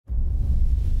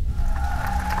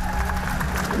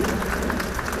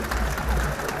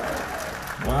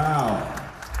Wow.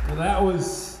 Well, that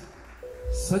was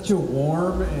such a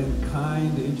warm and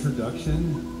kind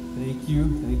introduction. Thank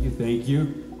you, thank you, thank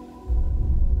you.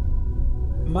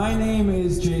 My name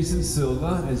is Jason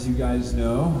Silva, as you guys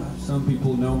know. Some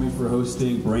people know me for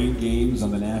hosting Brain Games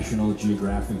on the National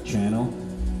Geographic Channel,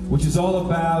 which is all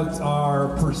about our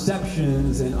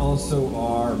perceptions and also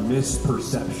our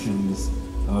misperceptions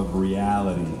of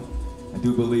reality. I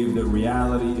do believe that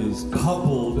reality is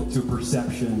coupled to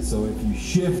perception, so if you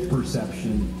shift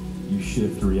perception, you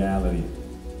shift reality.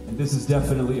 And this is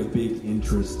definitely a big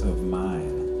interest of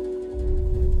mine.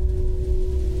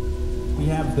 We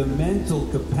have the mental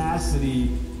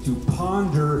capacity to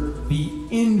ponder the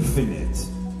infinite,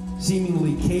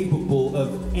 seemingly capable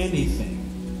of anything.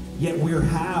 Yet we're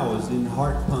housed in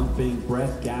heart-pumping,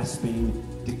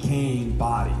 breath-gasping, decaying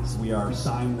bodies. We are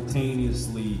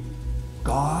simultaneously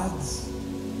gods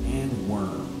and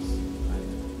worms. Right?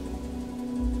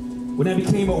 When I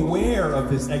became aware of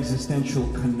this existential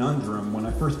conundrum, when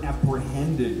I first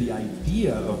apprehended the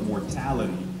idea of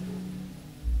mortality,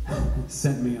 it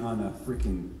sent me on a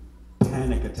freaking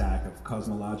panic attack of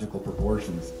cosmological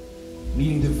proportions,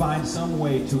 needing to find some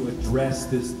way to address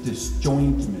this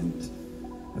disjointment.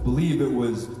 I believe it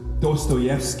was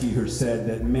Dostoevsky who said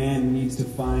that man needs to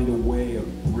find a way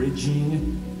of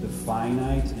bridging the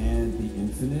finite and the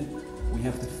infinite. We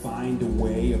have to find a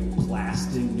way of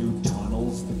blasting new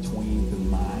tunnels between the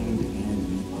mind and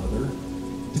the other,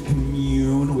 to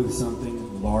commune with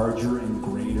something larger and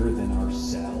greater than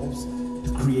ourselves,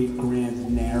 to create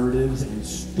grand narratives and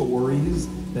stories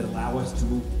that allow us to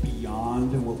move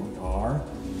beyond what we are.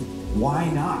 Why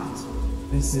not?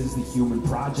 This is the human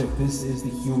project, this is the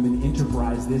human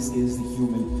enterprise, this is the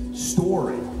human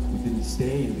story. We didn't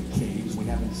stay in the caves, we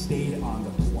haven't stayed on the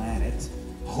planet.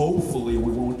 Hopefully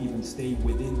we won't even stay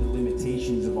within the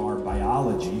limitations of our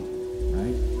biology,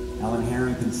 right? Alan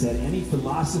Harrington said, any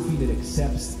philosophy that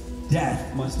accepts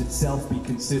death must itself be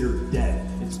considered dead.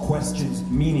 Its questions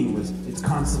meaningless, its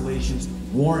consolations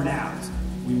worn out.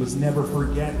 We must never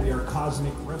forget we are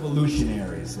cosmic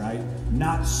revolutionaries, right?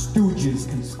 Not stooges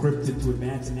conscripted to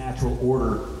advance a natural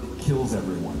order that kills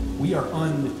everyone. We are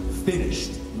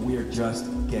unfinished, and we are just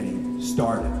getting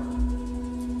started.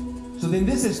 So then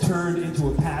this has turned into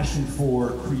a passion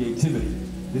for creativity.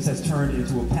 This has turned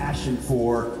into a passion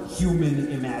for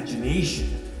human imagination.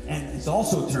 And it's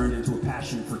also turned into a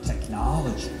passion for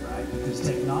technology, right? Because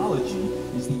technology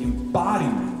is the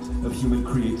embodiment of human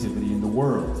creativity in the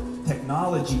world.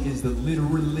 Technology is the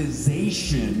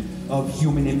literalization of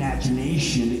human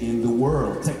imagination in the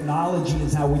world. Technology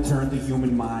is how we turn the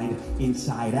human mind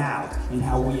inside out and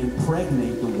how we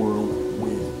impregnate the world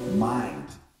with mind.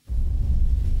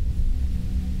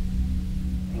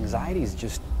 Anxiety is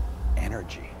just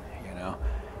energy, you know?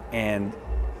 And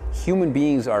human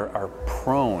beings are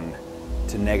prone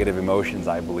to negative emotions,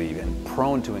 I believe, and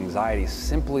prone to anxiety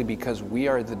simply because we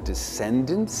are the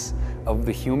descendants of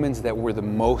the humans that were the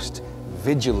most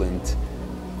vigilant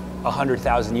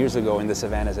 100,000 years ago in the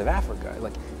savannas of Africa.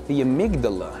 Like, the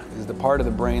amygdala is the part of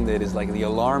the brain that is like the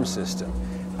alarm system.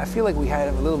 I feel like we had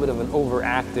a little bit of an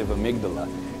overactive amygdala.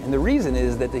 And the reason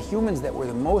is that the humans that were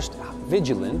the most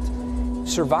vigilant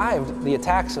survived the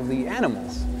attacks of the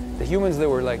animals. The humans that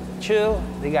were like chill,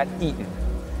 they got eaten.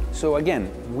 So again,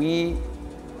 we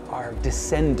are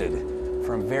descended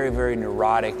from very, very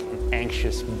neurotic and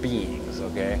anxious beings,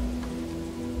 okay?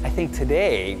 I think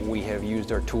today we have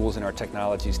used our tools and our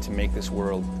technologies to make this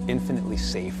world infinitely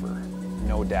safer,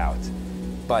 no doubt.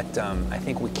 But I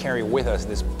think we carry with us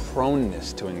this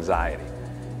proneness to anxiety,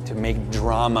 to make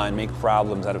drama and make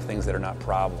problems out of things that are not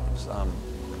problems.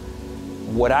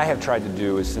 What I have tried to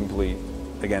do is simply,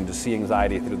 again, to see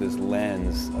anxiety through this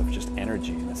lens of just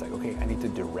energy. And it's like, okay, I need to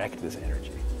direct this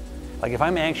energy. Like, if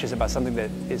I'm anxious about something that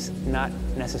is not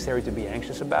necessary to be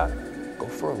anxious about, go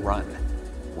for a run.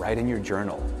 Write in your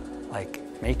journal. Like,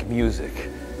 make music.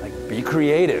 Like, be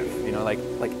creative. You know, like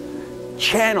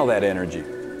channel that energy.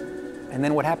 And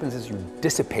then what happens is you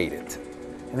dissipate it.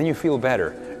 And then you feel better.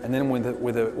 And then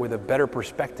with a better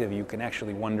perspective, you can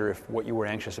actually wonder if what you were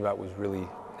anxious about was really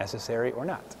necessary or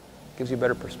not. It gives you a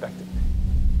better perspective.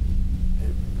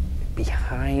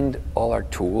 Behind all our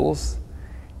tools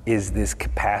is this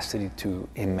capacity to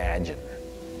imagine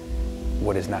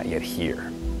what is not yet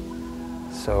here.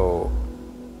 So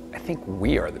I think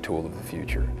we are the tool of the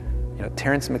future. You know,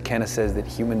 Terence McKenna says that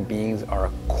human beings are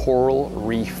a coral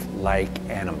reef-like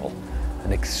animal,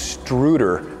 an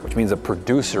extruder, which means a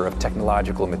producer of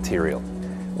technological material.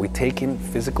 We take in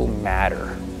physical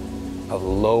matter of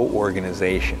low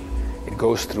organization, it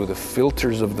goes through the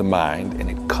filters of the mind, and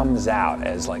it comes out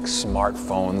as like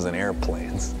smartphones and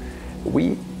airplanes.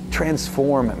 We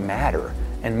transform matter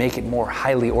and make it more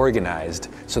highly organized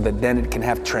so that then it can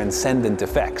have transcendent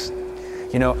effects.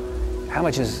 You know, how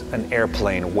much does an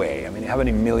airplane weigh? I mean, how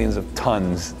many millions of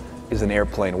tons is an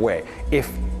airplane weigh? If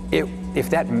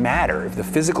that matter, if the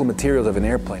physical materials of an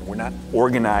airplane were not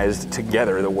organized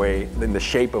together the way, in the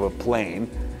shape of a plane,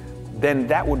 then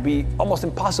that would be almost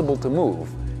impossible to move.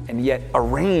 And yet,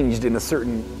 arranged in a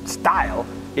certain style,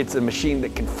 it's a machine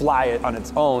that can fly it on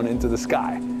its own into the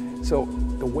sky. So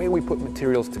the way we put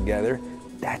materials together,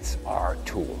 that's our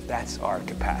tool, that's our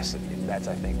capacity, and that's,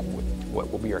 I think, what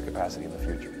will be our capacity in the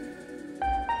future.